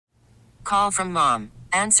call from mom.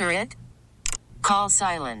 Answer it. Call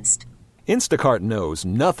silenced. Instacart knows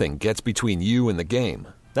nothing gets between you and the game.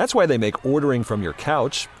 That's why they make ordering from your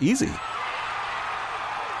couch easy.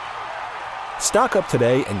 Stock up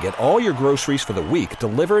today and get all your groceries for the week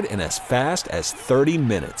delivered in as fast as 30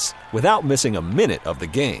 minutes without missing a minute of the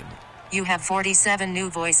game. You have 47 new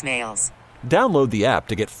voicemails. Download the app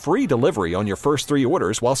to get free delivery on your first 3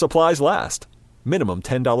 orders while supplies last. Minimum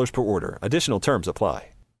 $10 per order. Additional terms apply.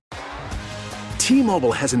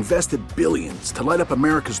 T-Mobile has invested billions to light up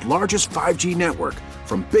America's largest 5G network,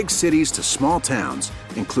 from big cities to small towns,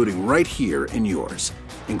 including right here in yours.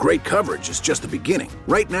 And great coverage is just the beginning.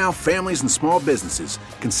 Right now, families and small businesses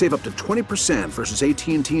can save up to 20% versus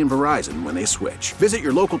AT&T and Verizon when they switch. Visit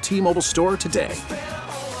your local T-Mobile store today.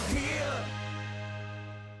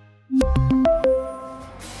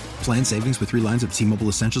 Plan savings with 3 lines of T-Mobile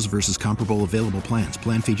Essentials versus comparable available plans.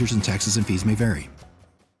 Plan features and taxes and fees may vary.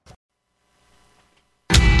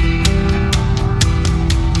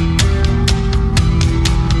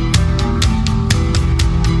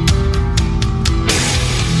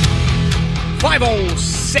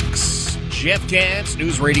 Jeff Katz,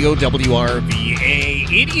 News Radio WRVA.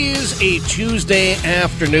 It is a Tuesday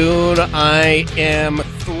afternoon. I am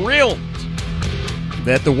thrilled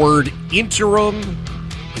that the word interim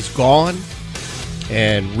is gone,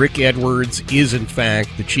 and Rick Edwards is, in fact,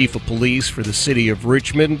 the chief of police for the city of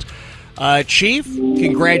Richmond. Chief,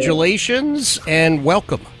 congratulations and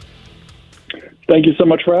welcome. Thank you so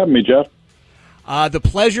much for having me, Jeff. The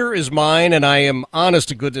pleasure is mine, and I am, honest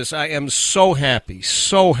to goodness, I am so happy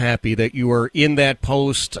that you are in that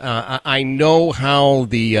post. I know how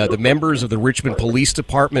the members of the Richmond Police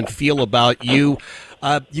Department feel about you.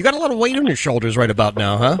 You got a lot of weight on your shoulders right about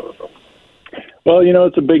now, huh? Well,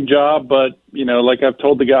 it's a big job, but, like I've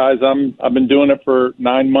told the guys, I've been doing it for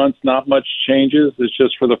 9 months, not much changes. It's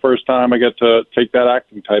just for the first time I get to take that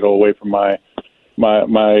acting title away from my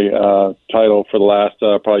title for the last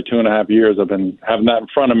probably 2.5 years. I've been having that in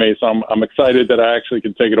front of me, so I'm excited that I actually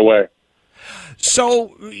can take it away.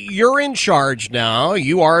 So you're in charge now.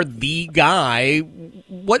 You are the guy.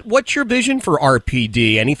 What's your vision for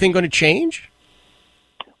RPD? Anything going to change?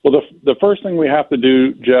 Well, the first thing we have to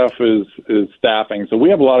do, Jeff, is staffing. So we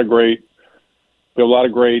have a lot of great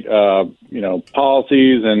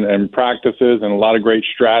policies and practices and a lot of great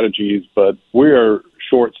strategies, but we are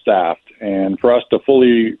short-staffed. And for us to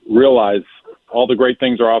fully realize all the great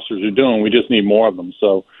things our officers are doing, we just need more of them.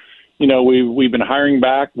 So, we've been hiring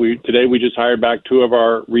back. Today we just hired back 2 of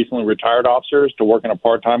our recently retired officers to work in a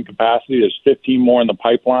part-time capacity. There's 15 more in the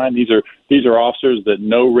pipeline. These are officers that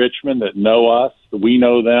know Richmond, that know us, that we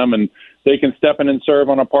know them, and they can step in and serve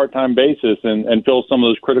on a part-time basis and fill some of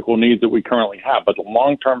those critical needs that we currently have. But the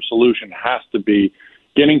long-term solution has to be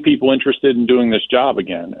getting people interested in doing this job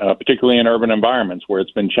again, particularly in urban environments where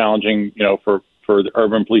it's been challenging, for the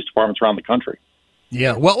urban police departments around the country.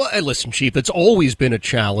 Yeah, well, listen, Chief, it's always been a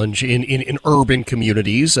challenge in urban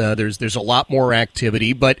communities. There's a lot more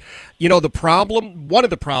activity, but one of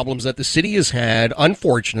the problems that the city has had,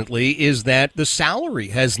 unfortunately, is that the salary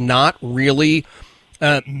has not really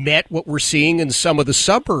met what we're seeing in some of the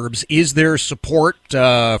suburbs. Is there support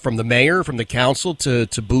from the mayor, from the council to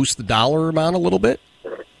boost the dollar amount a little bit?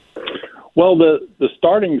 Well, the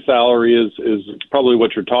starting salary is probably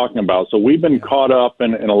what you're talking about. So we've been caught up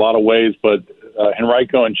in a lot of ways, but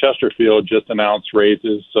Henrico and Chesterfield just announced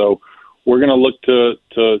raises. So we're going to look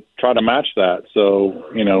to try to match that. So,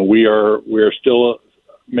 we are still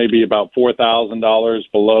maybe about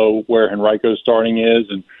 $4,000 below where Henrico's starting is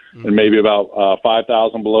and maybe about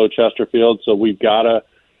 $5,000 below Chesterfield. So we've got to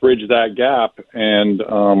bridge that gap and,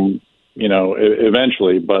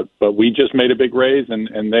 eventually. But we just made a big raise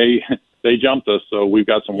and they jumped us. So we've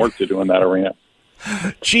got some work to do in that arena.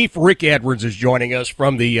 Chief Rick Edwards is joining us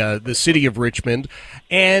from the city of Richmond,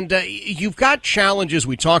 and you've got challenges.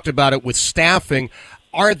 We talked about it with staffing.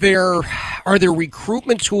 Are there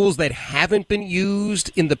recruitment tools that haven't been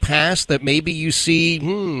used in the past that maybe you see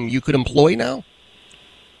you could employ now?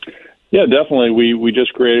 Yeah, definitely. We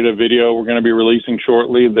just created a video we're going to be releasing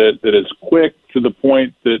shortly that is quick to the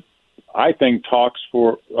point that I think talks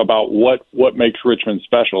about what makes Richmond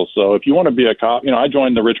special. So if you want to be a cop, I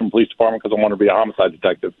joined the Richmond Police Department because I want to be a homicide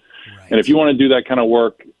detective. Right. And if you want to do that kind of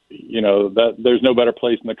work, that there's no better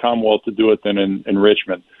place in the Commonwealth to do it than in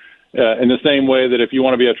Richmond. In the same way that if you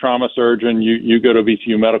want to be a trauma surgeon, you go to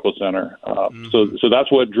VCU Medical Center. So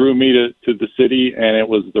that's what drew me to the city, and it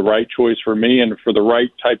was the right choice for me and for the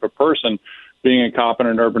right type of person. Being a cop in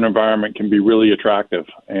an urban environment can be really attractive,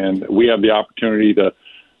 and we have the opportunity to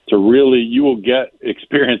really, you will get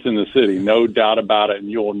experience in the city, no doubt about it,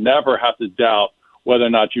 and you will never have to doubt whether or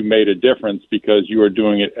not you made a difference because you are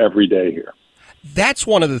doing it every day here. That's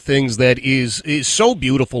one of the things that is so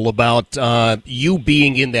beautiful about you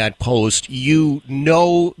being in that post. You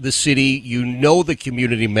know the city, you know the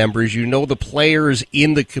community members, you know the players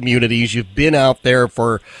in the communities. You've been out there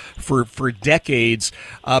for decades.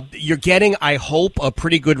 You're getting, I hope, a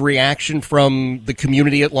pretty good reaction from the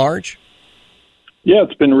community at large. Yeah,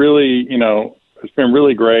 it's been really, it's been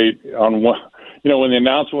really great. On one, when the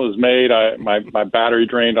announcement was made, my battery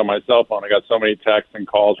drained on my cell phone. I got so many texts and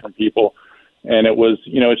calls from people. And it was,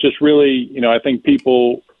 it's just really, I think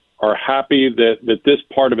people are happy that this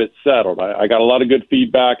part of it settled. I got a lot of good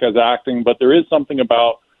feedback as acting, but there is something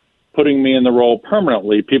about putting me in the role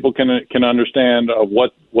permanently. People can understand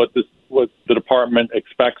what the department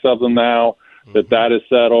expects of them now, that is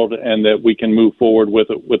settled, and that we can move forward with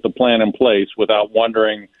the plan in place without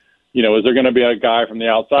wondering, is there going to be a guy from the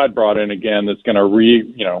outside brought in again that's going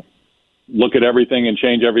to look at everything and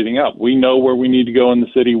change everything up. We know where we need to go in the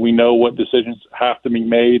city. We know what decisions have to be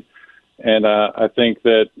made. And I think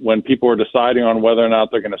that when people are deciding on whether or not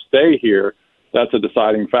they're going to stay here, that's a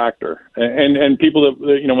deciding factor. And people that,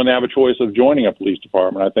 when they have a choice of joining a police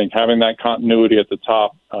department, I think having that continuity at the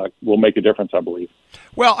top will make a difference, I believe.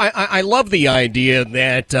 Well, I love the idea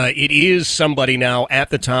that it is somebody now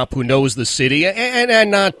at the top who knows the city, and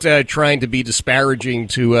not trying to be disparaging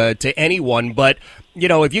to anyone, but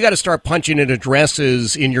if you got to start punching in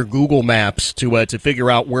addresses in your Google Maps to figure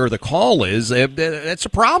out where the call is, that's a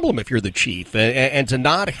problem if you're the chief, and to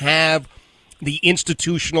not have the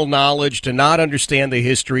institutional knowledge, to not understand the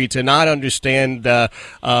history, to not understand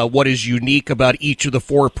what is unique about each of the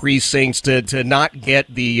four precincts, to not get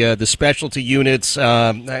the specialty units.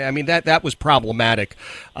 That was problematic,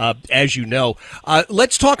 as you know.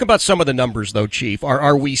 Let's talk about some of the numbers, though, Chief.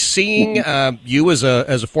 Are we seeing you as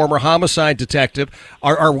a former homicide detective?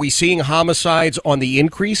 Are we seeing homicides on the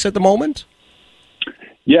increase at the moment?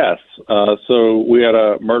 Yes. So we had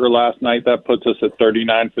a murder last night that puts us at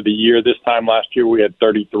 39 for the year. This time last year we had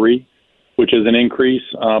 33, which is an increase.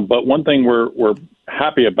 But one thing we're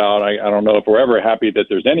happy about, I don't know if we're ever happy that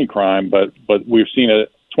there's any crime, but we've seen a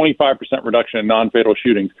 25% reduction in non-fatal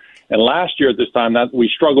shootings. And last year at this time, that we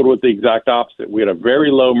struggled with the exact opposite. We had a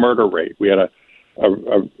very low murder rate. We had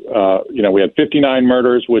we had 59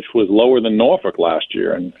 murders, which was lower than Norfolk last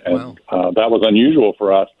year, and that was unusual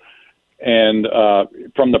for us. And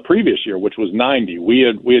from the previous year, which was 90, we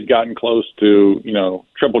had gotten close to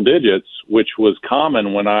triple digits, which was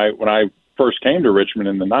common when I first came to Richmond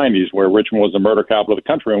in the 90s, where Richmond was the murder capital of the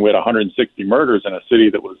country, and we had 160 murders in a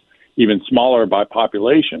city that was even smaller by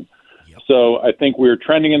population. Yep. So I think we're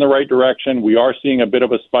trending in the right direction. We are seeing a bit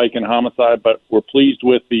of a spike in homicide, but we're pleased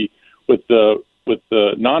with the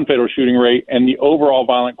non-fatal shooting rate, and the overall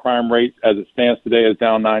violent crime rate as it stands today is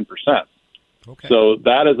down 9%. Okay. So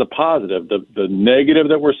that is a positive. The negative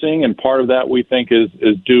that we're seeing, and part of that we think is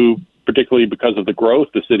due particularly because of the growth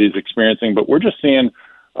the city is experiencing, but we're just seeing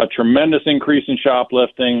a tremendous increase in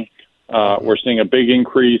shoplifting. We're seeing a big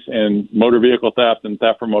increase in motor vehicle theft and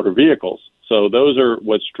theft from motor vehicles. So those are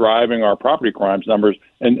what's driving our property crimes numbers.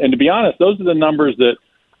 And to be honest, those are the numbers that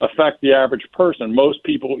affect the average person. Most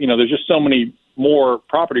people, there's just so many more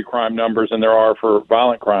property crime numbers than there are for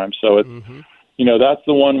violent crimes. So it's, that's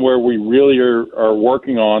the one where we really are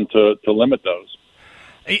working on to limit those.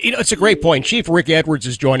 It's a great point. Chief Rick Edwards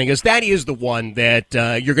is joining us. That is the one that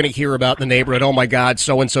you're going to hear about in the neighborhood. Oh, my God,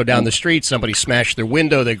 so-and-so down the street, somebody smashed their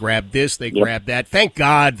window, they grabbed this, they grabbed that. Thank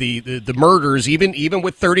God the murders, even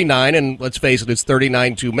with 39, and let's face it, it's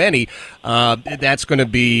 39 too many, that's going to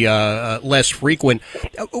be less frequent.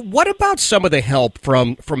 What about some of the help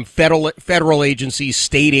from federal agencies,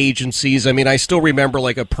 state agencies? I mean, I still remember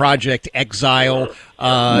like a Project Exile,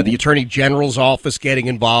 the Attorney General's office getting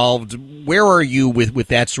involved. Where are you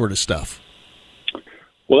with that sort of stuff?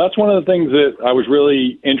 Well, that's one of the things that I was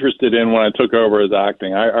really interested in when I took over as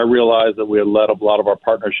acting. I realized that we had let a lot of our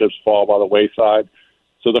partnerships fall by the wayside.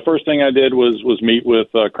 So the first thing I did was meet with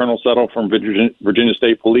Colonel Settle from Virginia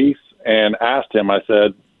State Police and asked him, I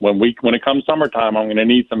said, when it comes summertime, I'm going to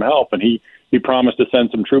need some help. And he promised to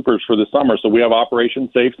send some troopers for the summer. So we have Operation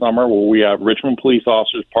Safe Summer, where we have Richmond police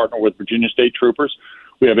officers partner with Virginia State troopers.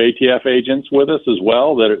 We have ATF agents with us as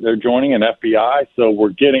well that they're joining, and FBI. So we're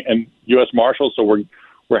getting, and U.S. Marshals. So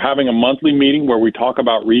we're having a monthly meeting where we talk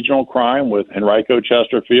about regional crime with Henrico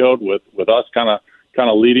Chesterfield, with us kind of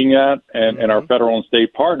leading that, and our federal and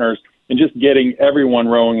state partners, and just getting everyone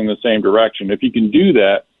rowing in the same direction. If you can do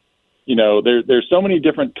that, there's so many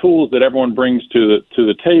different tools that everyone brings to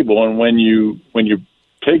the table, and when you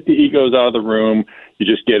take the egos out of the room. You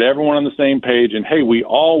just get everyone on the same page, and hey, we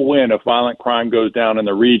all win if violent crime goes down in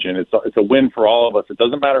the region. It's a win for all of us. It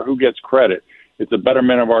doesn't matter who gets credit. It's a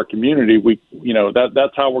betterment of our community.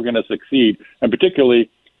 That's how we're going to succeed, and particularly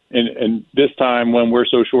in this time when we're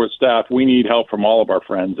so short-staffed, we need help from all of our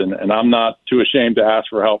friends, and I'm not too ashamed to ask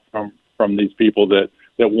for help from these people that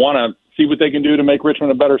want to see what they can do to make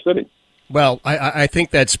Richmond a better city. Well, I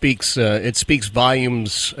think that speaks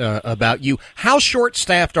volumes about you. How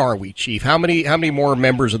short-staffed are we, Chief? How many more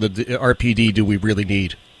members of the RPD do we really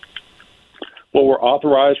need? Well, we're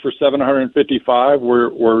authorized for 755.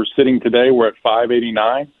 We're sitting today. We're at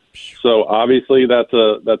 589. So obviously that's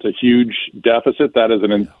a huge deficit. That is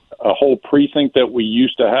a whole precinct that we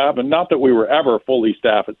used to have, and not that we were ever fully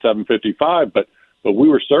staffed at 755, but we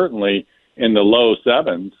were certainly in the low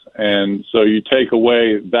sevens. And so you take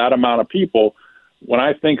away that amount of people. When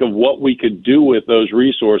I think of what we could do with those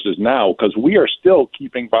resources now, because we are still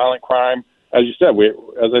keeping violent crime, as you said,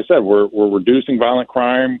 we're reducing violent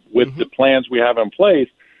crime with the plans we have in place.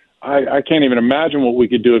 I can't even imagine what we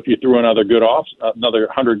could do if you threw another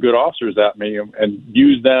 100 good officers at me and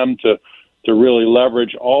use them to really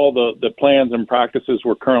leverage all the plans and practices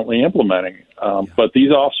we're currently implementing. But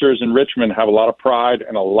these officers in Richmond have a lot of pride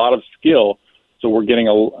and a lot of skill. So we're getting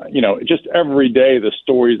just every day the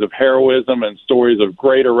stories of heroism and stories of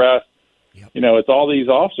great arrests. Yep. It's all these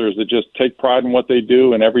officers that just take pride in what they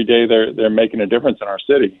do, and every day they're making a difference in our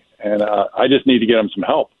city. And I just need to get them some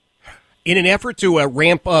help. In an effort to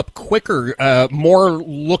ramp up quicker, more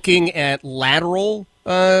looking at lateral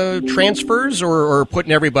transfers, or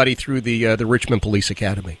putting everybody through the Richmond Police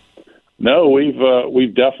Academy? No,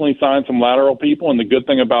 we've definitely signed some lateral people, and the good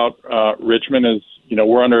thing about Richmond is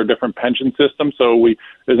we're under a different pension system. So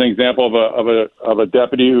there's an example of a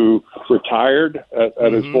deputy who retired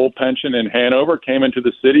at his full pension in Hanover, came into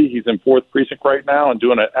the city. He's in 4th Precinct right now and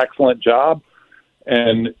doing an excellent job,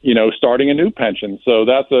 and starting a new pension. So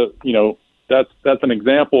that's an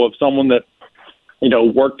example of someone that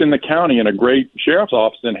worked in the county in a great sheriff's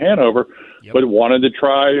office in Hanover, but wanted to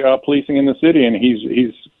try policing in the city, and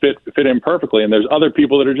he's fit in perfectly. And there's other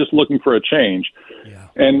people that are just looking for a change. Yeah.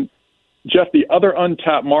 And Jeff, the other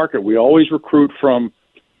untapped market, we always recruit from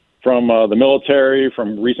the military,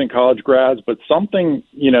 from recent college grads, but something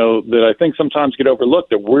that I think sometimes get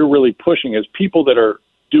overlooked that we're really pushing is people that are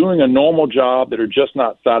doing a normal job that are just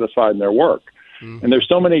not satisfied in their work. And there's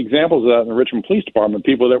so many examples of that in the Richmond Police Department,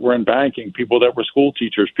 people that were in banking, people that were school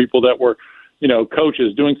teachers, people that were,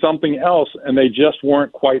 coaches doing something else, and they just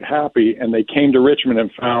weren't quite happy. And they came to Richmond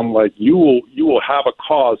and found, like, you will have a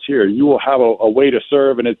cause here. You will have a way to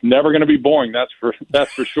serve, and it's never going to be boring. That's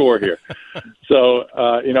for sure here. So,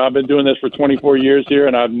 I've been doing this for 24 years here,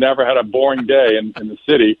 and I've never had a boring day in the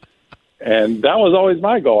city. And that was always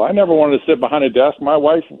my goal. I never wanted to sit behind a desk. My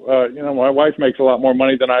wife, my wife makes a lot more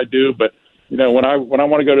money than I do, but when I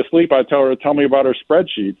want to go to sleep, I tell her to tell me about her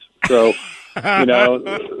spreadsheets. So,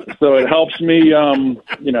 so it helps me.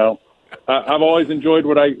 I've always enjoyed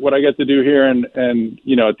what I get to do here, and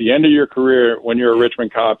at the end of your career, when you're a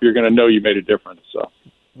Richmond cop, you're going to know you made a difference. So.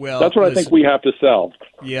 Well, that's what I think we have to sell.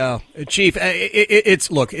 Yeah, Chief,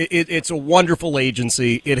 it's a wonderful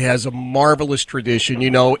agency. It has a marvelous tradition.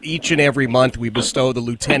 Each and every month we bestow the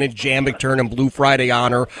Lieutenant Jan McTurnan and Blue Friday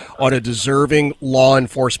honor on a deserving law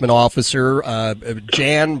enforcement officer.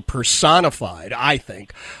 Jan personified, I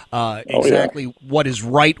think, exactly what is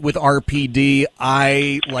right with RPD.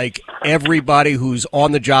 I, like everybody who's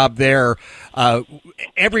on the job there,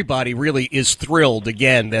 everybody really is thrilled,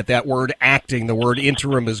 again, that word acting, the word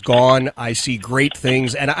interim is gone. I see great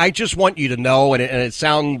things, and I just want you to know, and it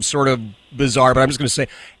sounds sort of bizarre, but I'm just going to say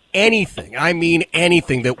anything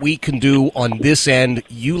that we can do on this end,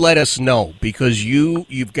 you let us know, because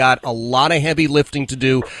you've got a lot of heavy lifting to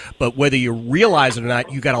do, but whether you realize it or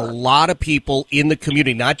not, you've got a lot of people in the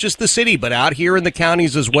community, not just the city, but out here in the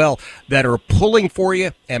counties as well, that are pulling for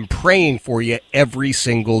you and praying for you every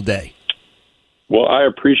single day. Well, I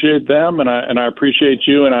appreciate them, and I appreciate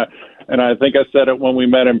you, and I think I said it when we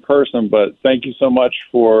met in person, but thank you so much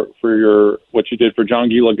for what you did for John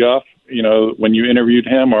Guy LaGuff. When you interviewed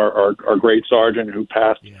him, our great sergeant who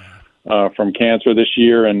passed from cancer this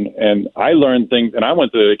year, and I learned things, and I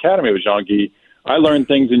went to the academy with John Guy. I learned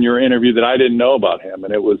things in your interview that I didn't know about him,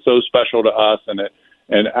 and it was so special to us.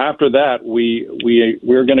 And after that,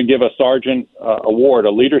 we're going to give a sergeant award,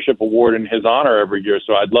 a leadership award in his honor every year.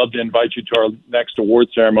 So I'd love to invite you to our next award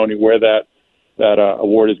ceremony where that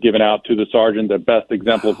award is given out to the sergeant that best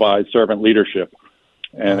exemplifies servant leadership.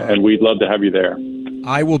 And we'd love to have you there.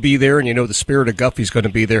 I will be there, and the spirit of Guffey's going to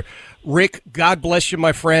be there. Rick, God bless you,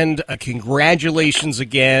 my friend. Congratulations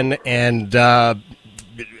again, and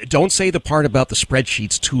don't say the part about the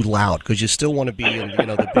spreadsheets too loud, because you still want to be in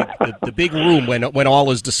the big room when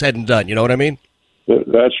all is said and done. You know what I mean?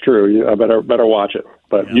 That's true. I better watch it.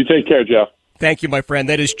 But You take care, Jeff. Thank you, my friend.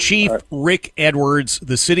 That is Chief Rick Edwards.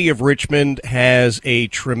 The city of Richmond has a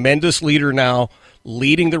tremendous leader now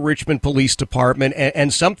leading the Richmond Police Department,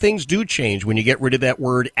 and some things do change when you get rid of that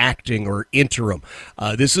word acting or interim.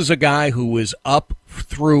 This is a guy who is up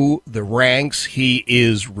through the ranks. He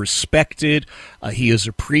is respected. He is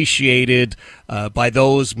appreciated by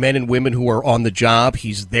those men and women who are on the job.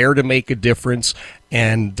 He's there to make a difference,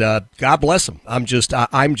 and God bless him. I'm just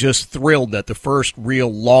thrilled that the first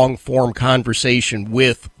real long-form conversation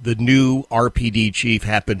with the new RPD chief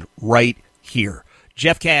happened right here.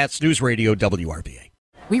 Jeff Katz, News Radio WRVA.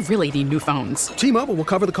 We really need new phones. T-Mobile will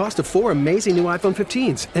cover the cost of 4 amazing new iPhone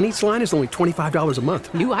 15s, and each line is only $25 a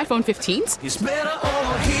month. New iPhone 15s? It's better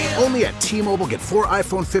over here. Only at T-Mobile, get 4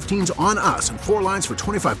 iPhone 15s on us and 4 lines for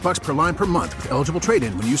 $25 per line per month with eligible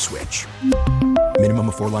trade-in when you switch. Minimum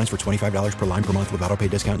of 4 lines for $25 per line per month with autopay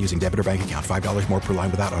discount using debit or bank account. $5 more per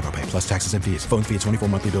line without autopay, plus taxes and fees. Phone fee at 24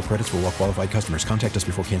 monthly bill credits for well-qualified customers. Contact us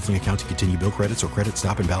before canceling account to continue bill credits or credit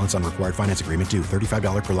stop and balance on required finance agreement due.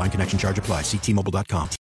 $35 per line connection charge applies. See T-Mobile.com.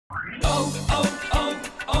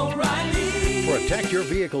 O'Reilly. Protect your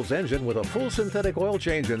vehicle's engine with a full synthetic oil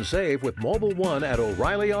change and save with Mobile One at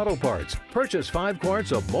O'Reilly Auto Parts. Purchase 5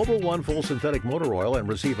 quarts of Mobile One full synthetic motor oil and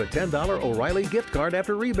receive a $10 O'Reilly gift card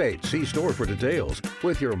after rebate. See store for details.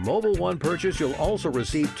 With your Mobile One purchase, you'll also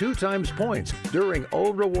receive 2 times points during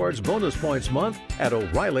O Rewards Bonus Points Month at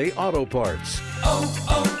O'Reilly Auto Parts.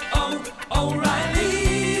 O'Reilly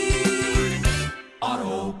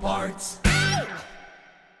Auto Parts.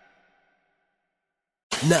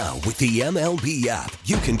 Now, with the MLB app,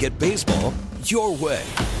 you can get baseball your way.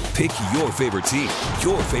 Pick your favorite team,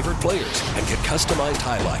 your favorite players, and get customized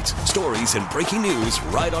highlights, stories, and breaking news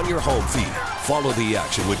right on your home feed. Follow the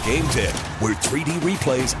action with Game Day, where 3D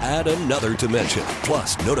replays add another dimension.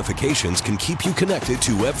 Plus, notifications can keep you connected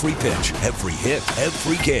to every pitch, every hit,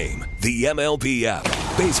 every game. The MLB app.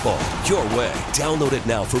 Baseball your way. Download it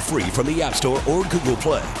now for free from the App Store or Google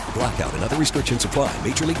Play. Blackout and other restrictions apply.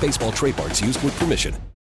 Major League Baseball trademarks used with permission.